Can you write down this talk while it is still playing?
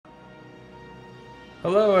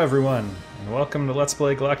Hello everyone, and welcome to Let's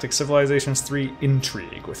Play Galactic Civilizations 3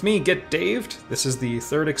 Intrigue. With me, Get Daved. This is the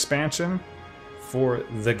third expansion for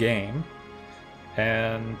the game,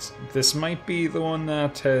 and this might be the one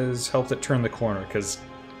that has helped it turn the corner, because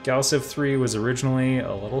Galciv 3 was originally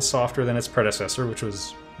a little softer than its predecessor, which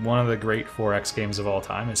was one of the great 4X games of all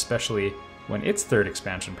time, especially when its third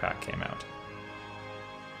expansion pack came out.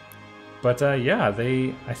 But yeah,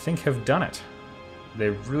 they, I think, have done it.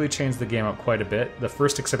 They've really changed the game up quite a bit. The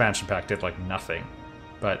first expansion pack did like nothing,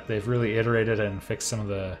 but they've really iterated and fixed some of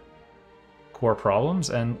the core problems,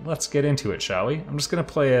 and let's get into it, shall we? I'm just going to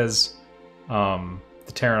play as the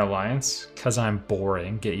Terran Alliance, because I'm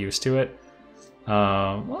boring, get used to it.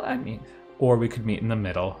 Well, I mean, or we could meet in the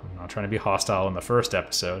middle. I'm not trying to be hostile in the first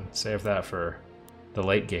episode. Save that for the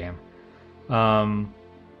late game.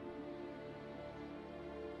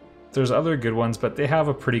 There's other good ones, but they have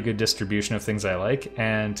a pretty good distribution of things I like,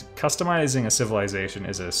 and customizing a civilization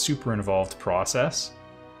is a super involved process.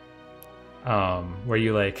 Where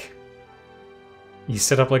you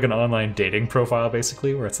set up like an online dating profile,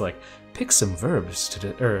 basically, where it's like, pick some verbs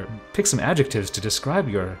or pick some adjectives to describe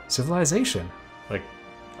your civilization. Like,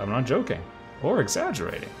 I'm not joking or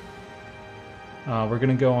exaggerating. We're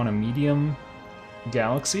gonna go on a medium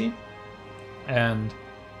galaxy, and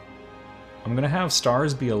I'm going to have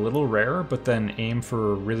stars be a little rare, but then aim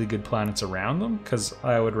for really good planets around them, because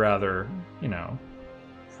I would rather, you know,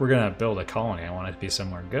 if we're going to build a colony, I want it to be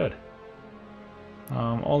somewhere good.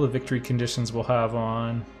 All the victory conditions we'll have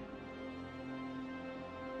on.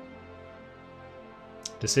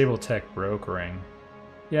 Disable tech brokering.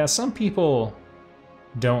 Yeah, some people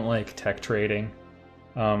don't like tech trading.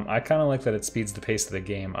 I kind of like that it speeds the pace of the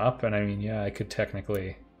game up, and I mean, yeah, I could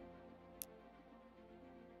technically,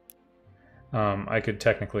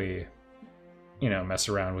 you know, mess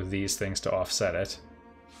around with these things to offset it.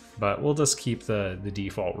 But we'll just keep the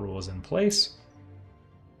default rules in place.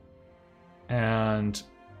 And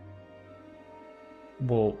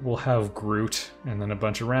we'll have Groot and then a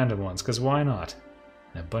bunch of random ones, because why not?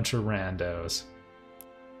 And a bunch of randos.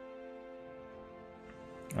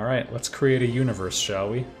 Alright, let's create a universe, shall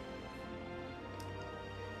we?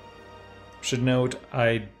 Should note,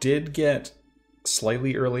 I did get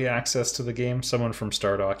slightly early access to the game. Someone from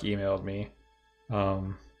Stardock emailed me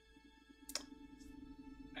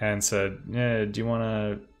and said, do you want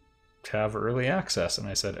to have early access? And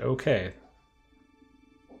I said, okay.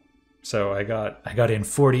 So I got in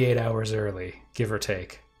 48 hours early, give or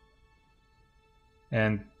take.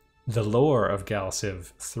 And the lore of Galciv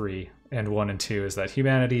 3 and 1 and 2 is that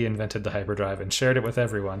humanity invented the hyperdrive and shared it with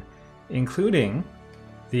everyone, including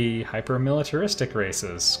the hyper-militaristic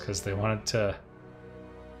races, because they wanted to,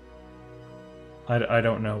 I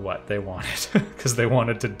don't know what they wanted, because they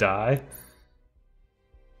wanted to die.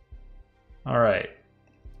 Alright.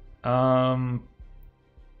 To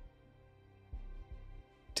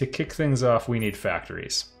kick things off, we need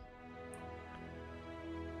factories.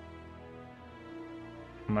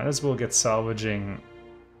 Might as well get salvaging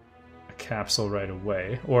a capsule right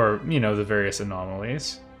away, or, you know, the various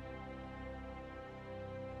anomalies.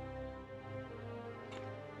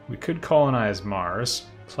 We could colonize Mars.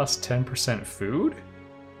 Plus 10% food?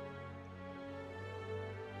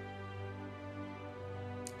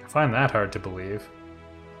 I find that hard to believe.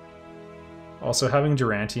 Also, having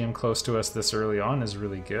Durantium close to us this early on is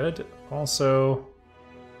really good. Also,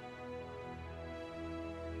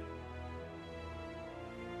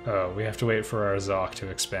 oh, we have to wait for our Zoc to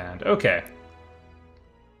expand. Okay.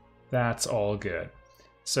 That's all good.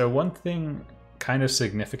 So one thing kind of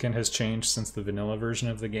significant has changed since the vanilla version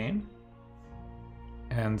of the game.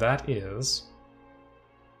 And that is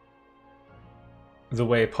the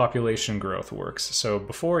way population growth works. So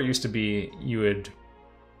before it used to be you would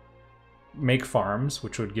make farms,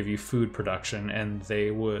 which would give you food production, and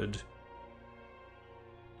they would,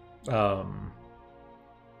 you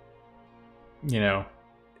know,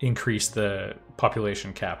 increase the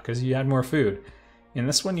population cap because you had more food. In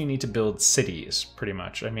this one, you need to build cities, pretty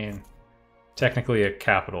much. I mean, technically a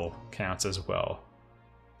capital counts as well.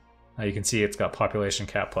 You can see it's got population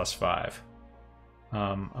cap plus 5.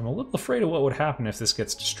 I'm a little afraid of what would happen if this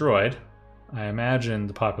gets destroyed. I imagine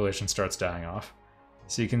the population starts dying off.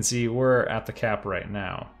 So you can see we're at the cap right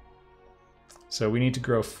now. So we need to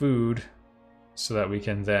grow food so that we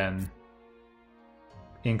can then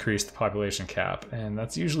increase the population cap. And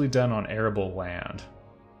that's usually done on arable land.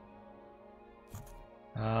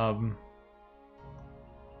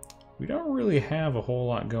 We don't really have a whole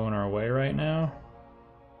lot going our way right now.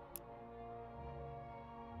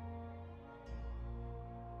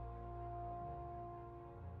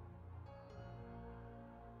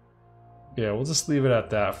 Yeah, we'll just leave it at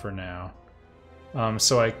that for now.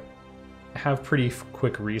 So I have pretty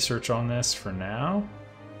quick research on this for now.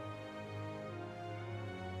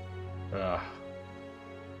 Ugh.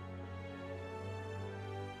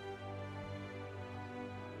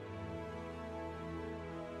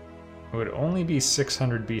 It would only be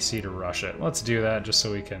 600 BC to rush it. Let's do that just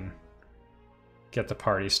so we can get the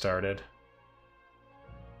party started.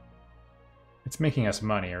 It's making us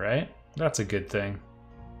money, right? That's a good thing.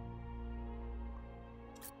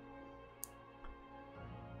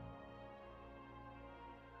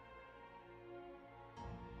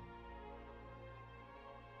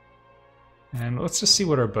 And let's just see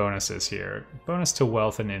what our bonus is here. Bonus to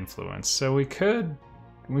wealth and influence. So we could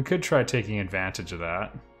try taking advantage of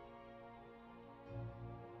that.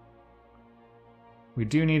 We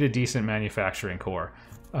do need a decent manufacturing core.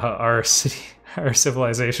 Our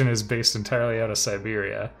civilization is based entirely out of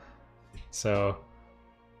Siberia. So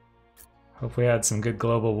hope we had some good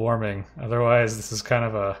global warming. Otherwise, this is kind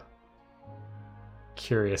of a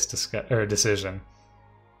curious decision.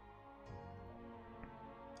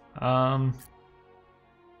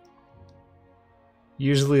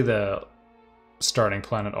 Usually the starting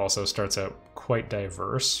planet also starts out quite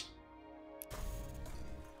diverse.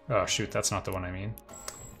 Oh shoot, that's not the one I mean.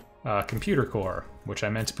 Computer core, which I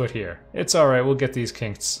meant to put here. It's alright, we'll get these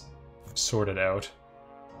kinks sorted out.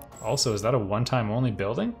 Also, is that a one-time only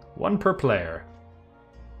building? One per player.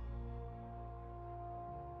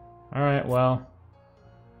 Alright, well,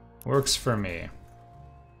 works for me.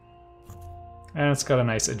 And it's got a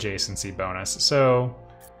nice adjacency bonus, so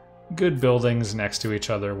good buildings next to each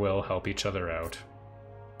other will help each other out.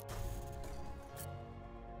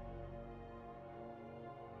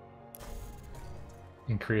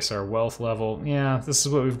 Increase our wealth level. Yeah, this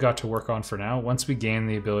is what we've got to work on for now. Once we gain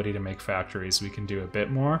the ability to make factories, we can do a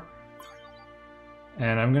bit more.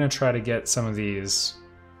 And I'm going to try to get some of these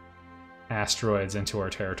asteroids into our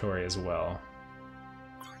territory as well.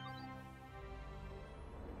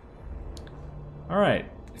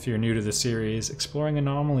 Alright, if you're new to the series, exploring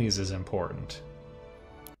anomalies is important.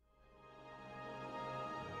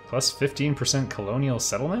 Plus 15% colonial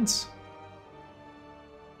settlements?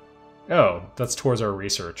 Oh, that's towards our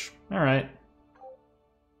research. Alright.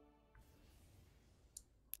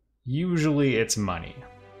 Usually it's money.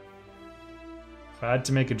 If I had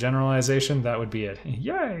to make a generalization, that would be it.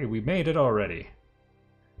 Yay, we made it already.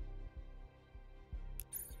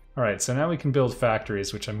 Alright, so now we can build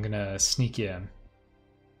factories, which I'm gonna sneak in.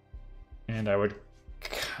 And I would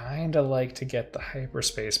kinda like to get the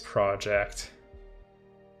hyperspace project.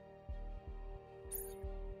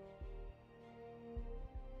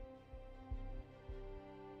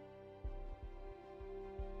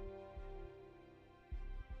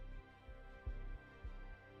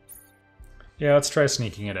 Yeah, let's try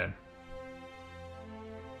sneaking it in.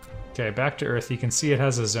 Okay, back to Earth. You can see it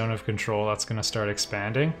has a zone of control that's going to start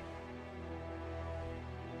expanding.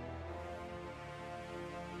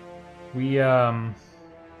 We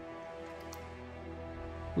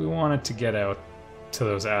want it to get out to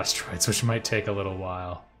those asteroids, which might take a little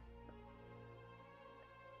while.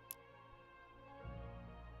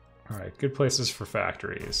 Alright, good places for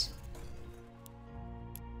factories.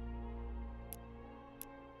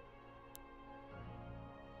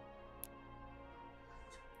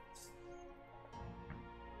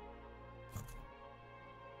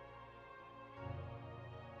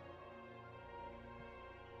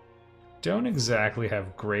 Don't exactly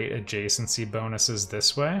have great adjacency bonuses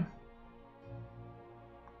this way.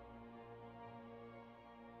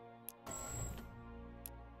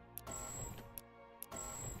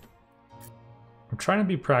 I'm trying to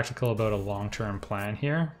be practical about a long-term plan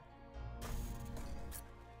here.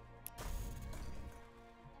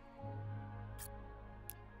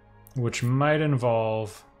 Which might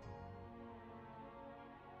involve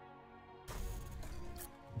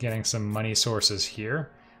getting some money sources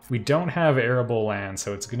here. We don't have arable land,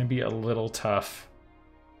 so it's going to be a little tough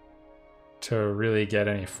to really get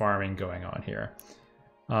any farming going on here.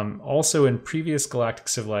 Also, in previous Galactic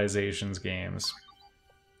Civilizations games,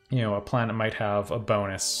 you know, a planet might have a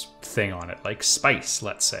bonus thing on it, like spice,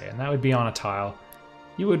 let's say, and that would be on a tile.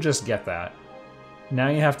 You would just get that. Now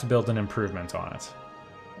you have to build an improvement on it.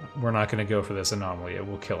 We're not going to go for this anomaly, it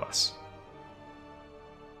will kill us.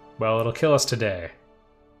 Well, it'll kill us today.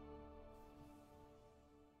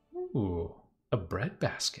 Ooh, a bread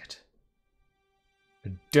basket. A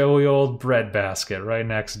doughy old bread basket right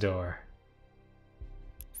next door.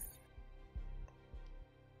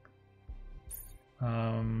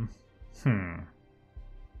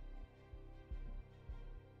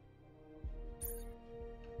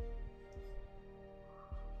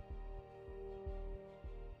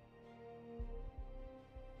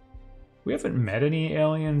 We haven't met any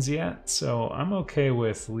aliens yet, so I'm okay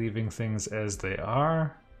with leaving things as they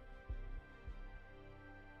are.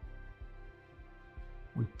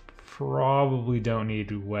 We probably don't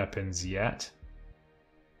need weapons yet.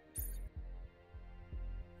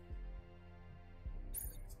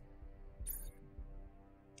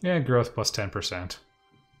 Yeah, growth plus 10%.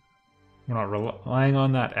 We're not relying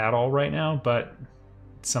on that at all right now, but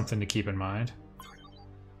it's something to keep in mind.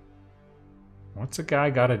 What's a guy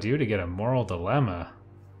gotta do to get a moral dilemma?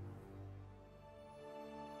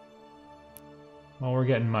 Well, we're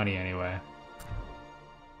getting money anyway.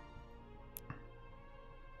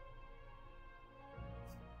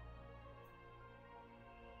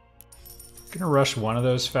 Gonna rush one of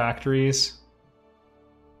those factories.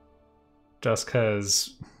 Just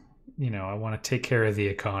because, you know, I want to take care of the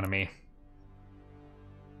economy.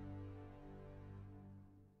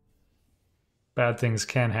 Bad things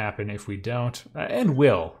can happen if we don't, and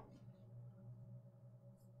will.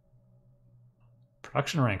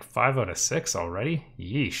 Production rank 5 out of 6 already?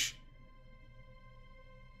 Yeesh.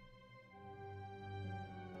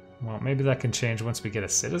 Well, maybe that can change once we get a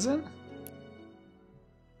citizen?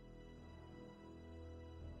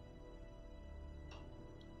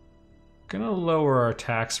 Gonna lower our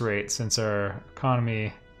tax rate since our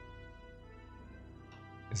economy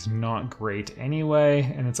is not great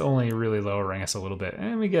anyway, and it's only really lowering us a little bit,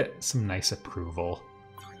 and we get some nice approval.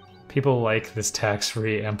 People like this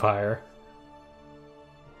tax-free empire.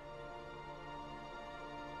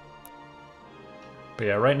 But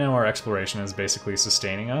yeah, right now our exploration is basically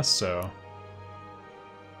sustaining us, so...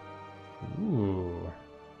 Ooh.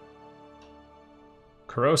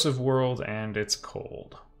 Corrosive world, and it's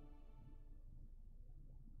cold.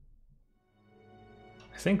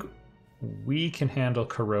 I think we can handle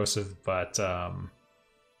corrosive, but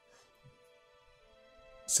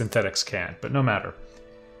synthetics can't, but no matter.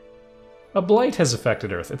 A blight has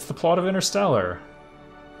affected Earth. It's the plot of Interstellar.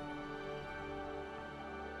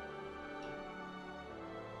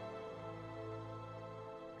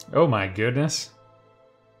 Oh my goodness.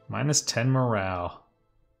 Minus 10 morale.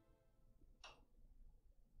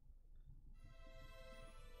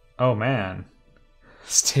 Oh man.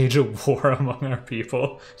 Stage a war among our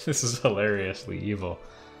people. This is hilariously evil.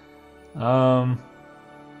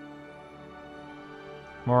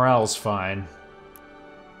 Morale's fine.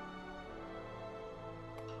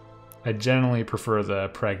 I generally prefer the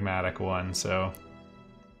pragmatic one, so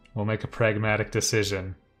we'll make a pragmatic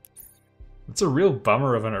decision. It's a real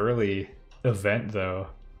bummer of an early event, though.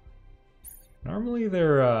 Normally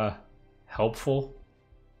they're helpful.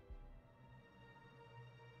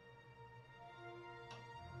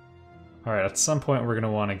 Alright, at some point we're going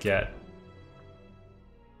to want to get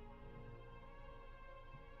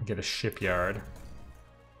a shipyard.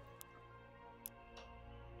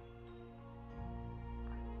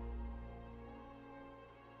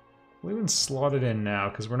 We'll even slot it in now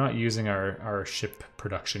because we're not using our ship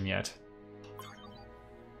production yet.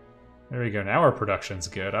 There we go, now our production's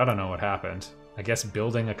good. I don't know what happened. I guess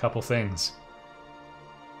building a couple things.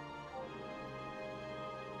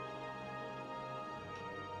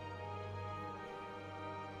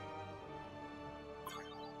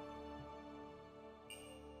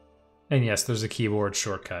 And yes, there's a keyboard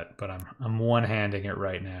shortcut, but I'm one-handing it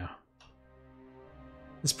right now.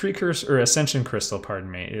 This precursor, or ascension crystal,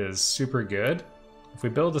 pardon me, is super good. If we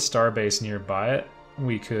build a starbase nearby it,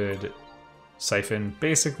 we could siphon,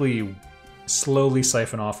 basically slowly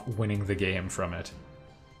siphon off winning the game from it.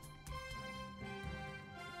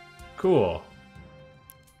 Cool.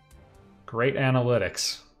 Great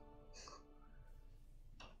analytics.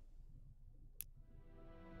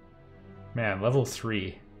 Man, level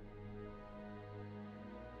 3.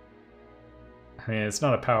 I mean, it's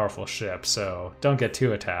not a powerful ship, so don't get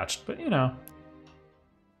too attached, but you know,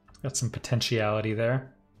 got some potentiality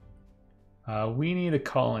there. We need a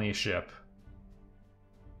colony ship.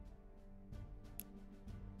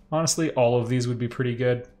 Honestly, all of these would be pretty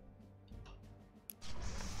good.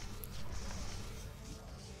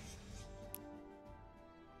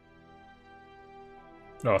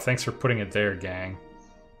 Oh, thanks for putting it there, gang.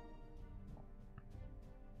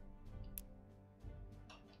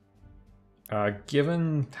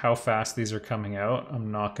 Given how fast these are coming out,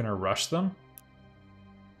 I'm not going to rush them.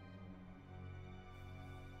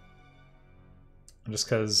 Just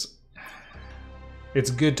because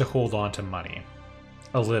it's good to hold on to money.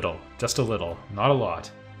 A little, just a little, not a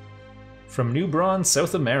lot. From New Braun,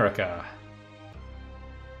 South America.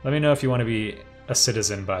 Let me know if you want to be a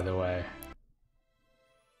citizen, by the way.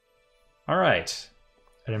 Alright.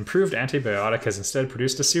 An improved antibiotic has instead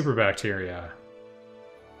produced a super bacteria.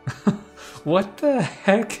 What the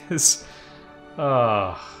heck is...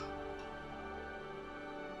 I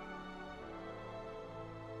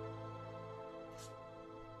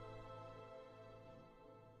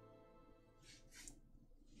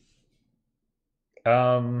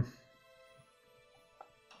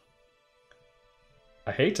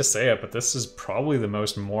hate to say it, but this is probably the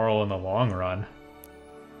most moral in the long run.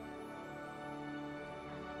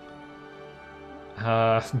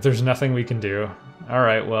 There's nothing we can do.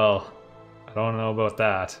 Alright, well, I don't know about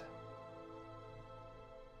that.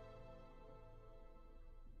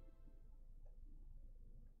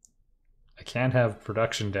 I can't have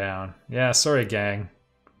production down. Yeah, sorry, gang.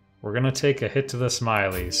 We're gonna take a hit to the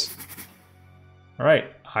smileys.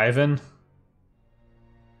 Alright, Ivan.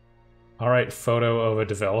 Alright, photo of a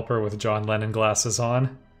developer with John Lennon glasses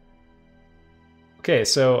on. Okay,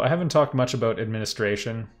 so I haven't talked much about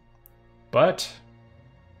administration, but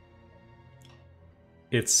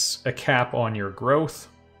it's a cap on your growth.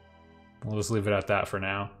 We'll just leave it at that for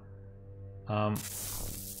now. I'm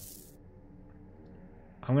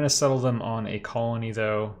going to settle them on a colony,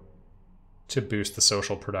 though, to boost the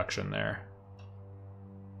social production there.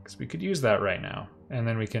 Because we could use that right now, and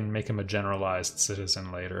then we can make him a generalized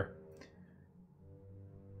citizen later.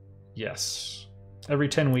 Yes. Every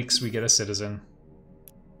 10 weeks we get a citizen.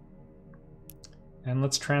 And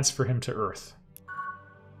let's transfer him to Earth.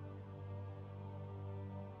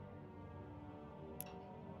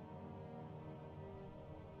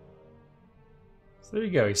 So there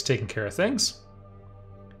you go, he's taking care of things.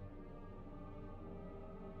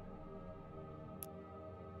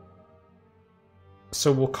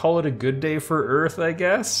 So we'll call it a good day for Earth, I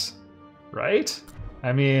guess? Right?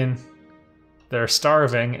 I mean, they're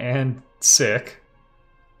starving and sick.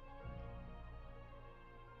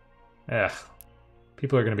 Ugh.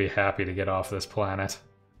 People are going to be happy to get off this planet.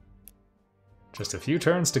 Just a few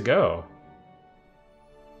turns to go.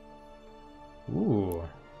 Ooh.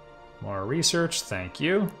 More research, thank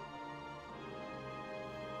you.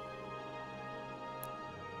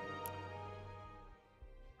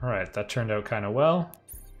 Alright, that turned out kind of well.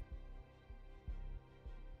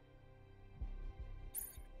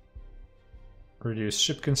 Reduce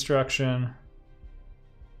ship construction.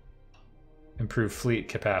 Improve fleet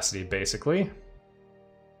capacity, basically.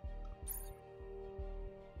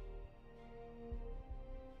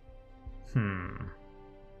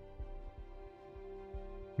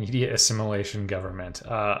 Media assimilation government.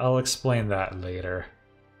 I'll explain that later.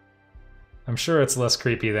 I'm sure it's less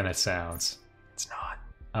creepy than it sounds. It's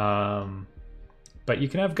not. But you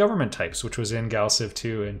can have government types, which was in Galciv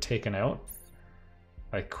 2 and taken out.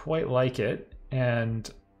 I quite like it, and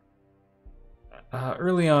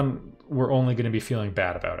early on, we're only going to be feeling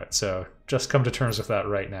bad about it, so just come to terms with that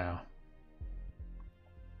right now.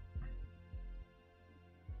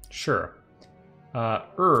 Sure.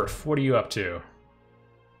 Earth, what are you up to?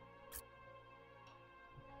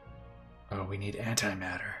 Oh, we need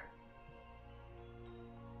antimatter.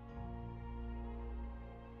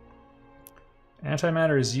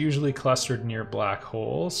 Antimatter is usually clustered near black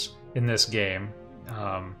holes in this game.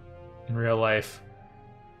 In real life,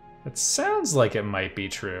 it sounds like it might be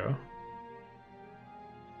true.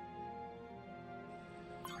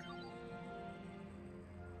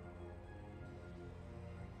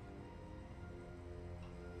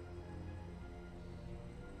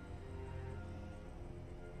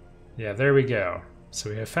 Yeah, there we go. So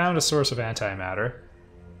we have found a source of antimatter,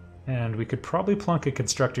 and we could probably plunk a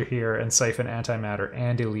constructor here and siphon antimatter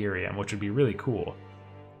and Illyrium, which would be really cool.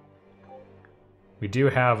 We do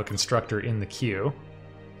have a constructor in the queue.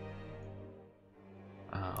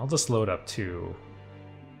 I'll just load up 2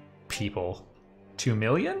 people. 2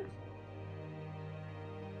 million?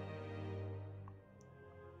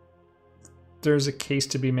 There's a case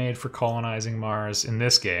to be made for colonizing Mars in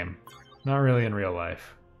this game. Not really in real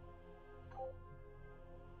life.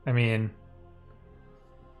 I mean,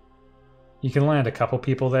 you can land a couple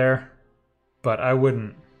people there, but I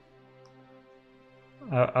wouldn't,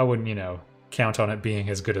 you know, count on it being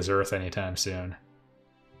as good as Earth anytime soon.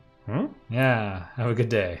 Yeah, have a good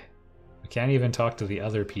day. We can't even talk to the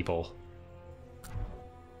other people.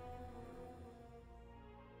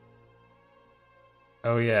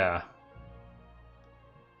 Oh yeah.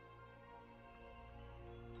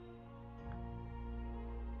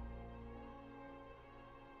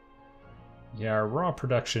 Yeah, our raw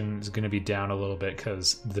production is going to be down a little bit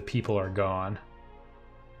because the people are gone.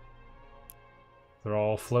 They're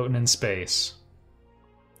all floating in space.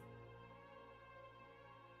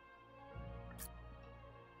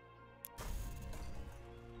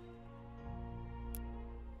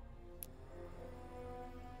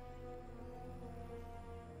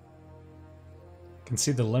 can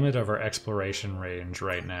see the limit of our exploration range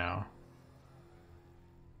right now.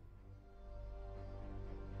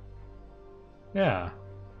 Yeah.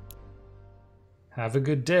 Have a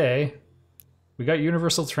good day. We got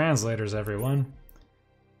universal translators, everyone.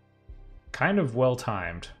 Kind of well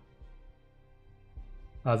timed.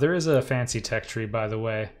 There is a fancy tech tree, by the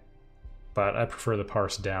way, but I prefer the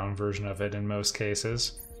parse down version of it in most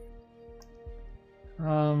cases.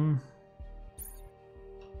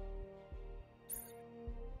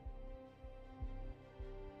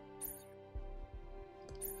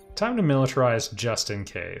 Time to militarize just in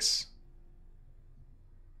case.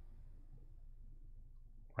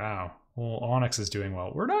 Wow. Well, Onyx is doing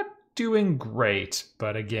well. We're not doing great,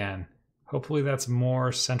 but again, hopefully that's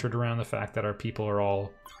more centered around the fact that our people are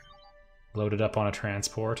all loaded up on a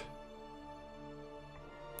transport.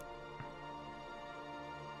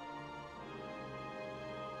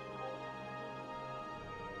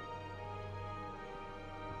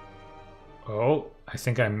 Oh, I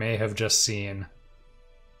think I may have just seen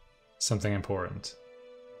something important.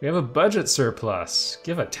 We have a budget surplus.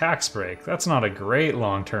 Give a tax break. That's not a great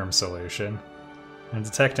long-term solution. I'm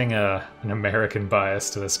detecting an American bias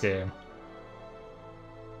to this game.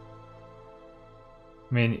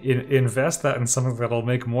 I mean, invest that in something that'll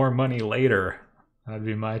make more money later. That'd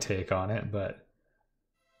be my take on it, but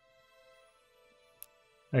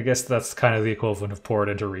I guess that's kind of the equivalent of pour it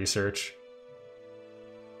into research.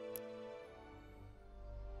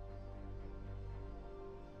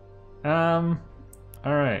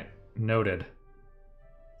 Alright. Noted.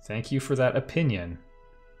 Thank you for that opinion.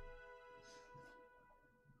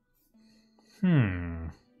 Any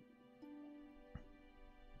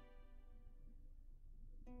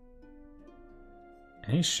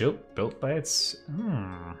ship built by its...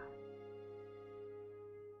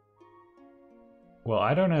 Well,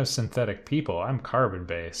 I don't know synthetic people. I'm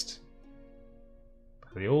carbon-based.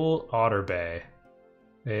 The old Otter Bay.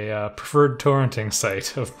 A preferred torrenting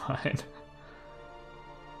site of mine.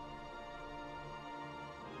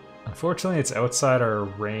 Unfortunately, it's outside our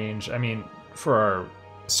range. I mean, for our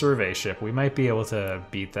survey ship, we might be able to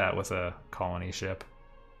beat that with a colony ship.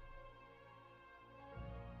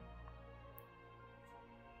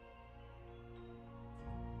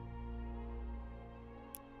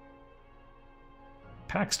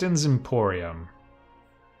 Paxton's Emporium.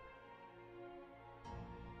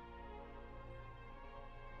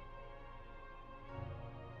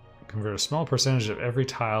 Convert a small percentage of every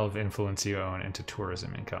tile of influence you own into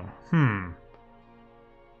tourism income.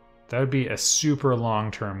 That would be a super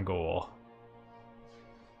long-term goal.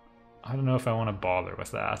 I don't know if I want to bother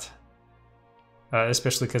with that.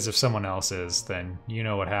 Especially because if someone else is, then you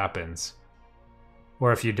know what happens.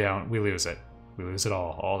 Or if you don't, we lose it. We lose it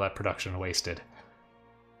all. All that production wasted.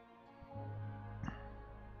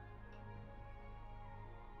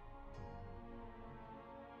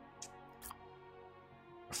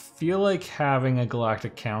 I feel like having a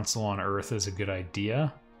Galactic Council on Earth is a good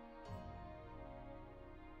idea.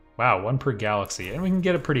 Wow, one per galaxy, and we can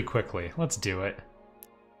get it pretty quickly. Let's do it.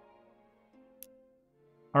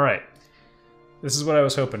 Alright, this is what I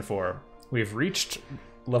was hoping for. We've reached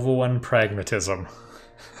level 1 pragmatism.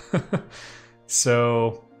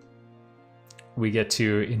 So, we get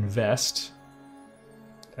to invest.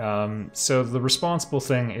 So the responsible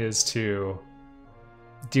thing is to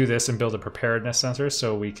do this and build a preparedness center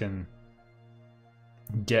so we can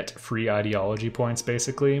get free ideology points,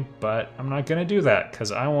 basically, but I'm not going to do that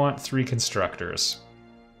because I want 3 constructors.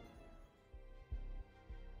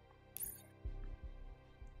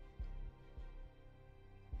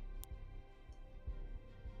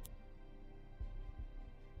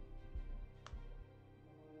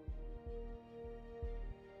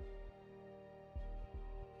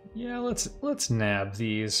 Yeah, let's nab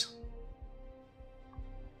these.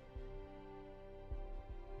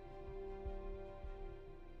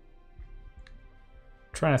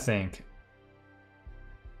 Trying to think.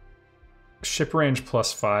 Ship range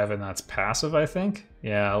 +5, and that's passive, I think?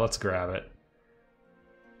 Yeah, let's grab it.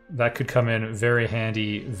 That could come in very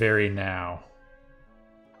handy very now.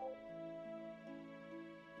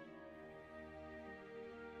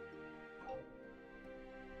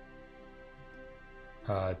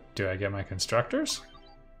 Do I get my constructors?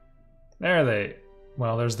 There they...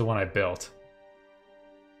 Well, there's the one I built.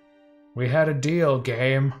 We had a deal,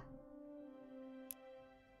 game.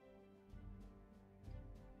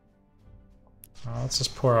 Let's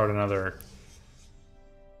just pour out another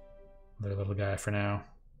little guy for now.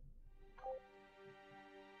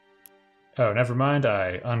 Oh, never mind,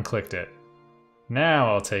 I unclicked it.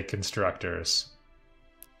 Now I'll take constructors.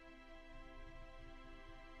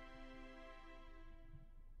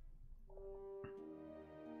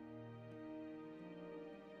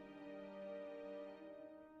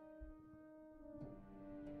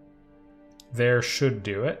 there should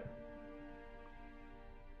do it.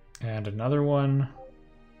 And another one.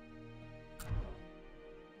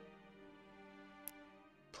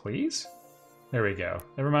 Please? There we go.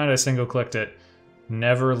 Never mind, I single-clicked it.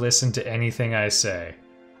 Never listen to anything I say.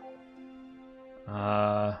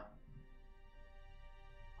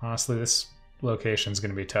 Honestly, this location's going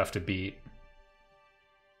to be tough to beat.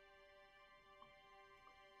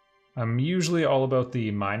 I'm usually all about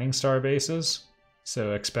the mining star bases,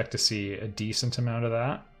 so expect to see a decent amount of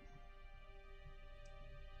that.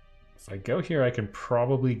 If I go here, I can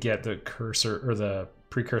probably get the cursor or the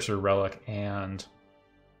precursor relic and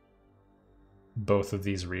both of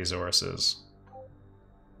these resources.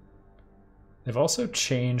 They've also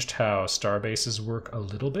changed how star bases work a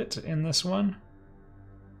little bit in this one.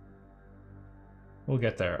 We'll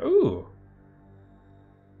get there. Ooh!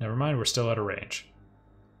 Never mind, we're still out of range.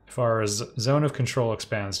 If our zone of control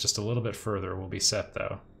expands just a little bit further, we'll be set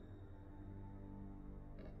though.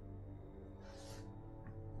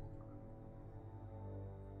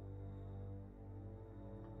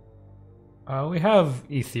 We have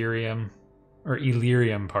Ethereum, or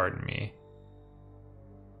Elerium, pardon me.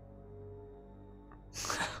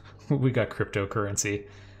 We got cryptocurrency.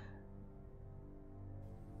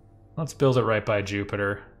 Let's build it right by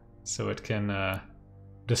Jupiter so it can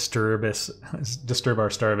disturb our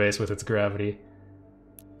starbase with its gravity.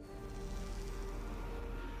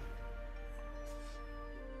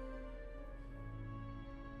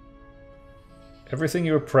 Everything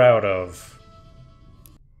you were proud of.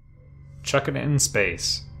 Chucking it in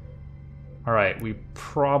space. Alright, we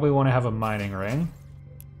probably want to have a mining ring.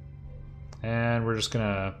 And we're just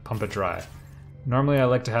gonna pump it dry. Normally I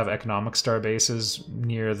like to have economic star bases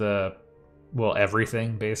near the, well,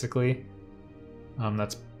 everything, basically.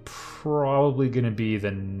 That's probably gonna be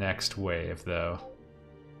the next wave, though.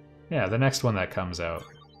 Yeah, the next one that comes out.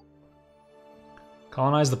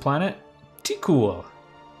 Colonize the planet? Too cool!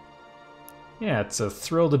 Yeah, it's a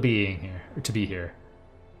thrill to be here.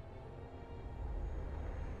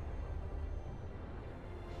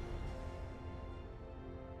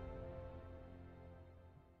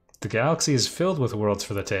 The galaxy is filled with worlds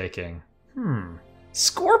for the taking.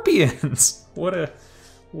 Scorpions! What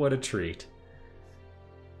a treat.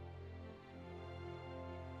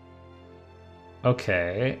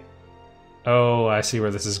 Okay. Oh, I see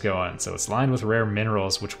where this is going. So it's lined with rare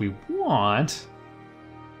minerals, which we want.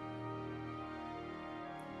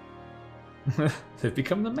 They've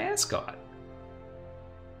become the mascot.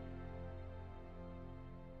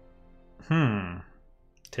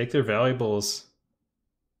 Take their valuables.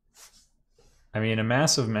 I mean, a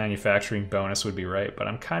massive manufacturing bonus would be right, but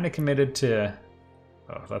I'm kind of committed to...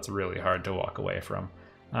 Oh, that's really hard to walk away from.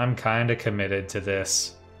 I'm kind of committed to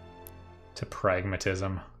this. To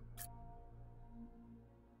pragmatism.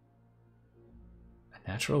 A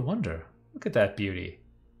natural wonder. Look at that beauty.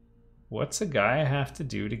 What's a guy have to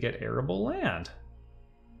do to get arable land?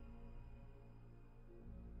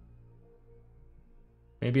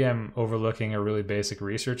 Maybe I'm overlooking a really basic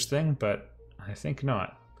research thing, but I think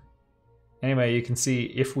not. Anyway, you can see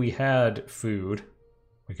if we had food,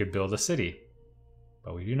 we could build a city.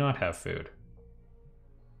 But we do not have food.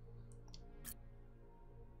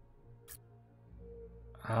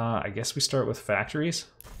 I guess we start with factories.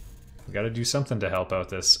 We gotta do something to help out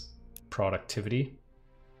this productivity.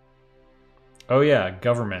 Oh yeah,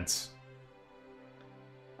 governments.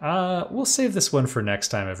 We'll save this one for next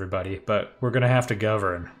time, everybody, but we're gonna have to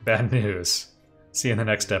govern. Bad news. See you in the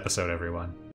next episode, everyone.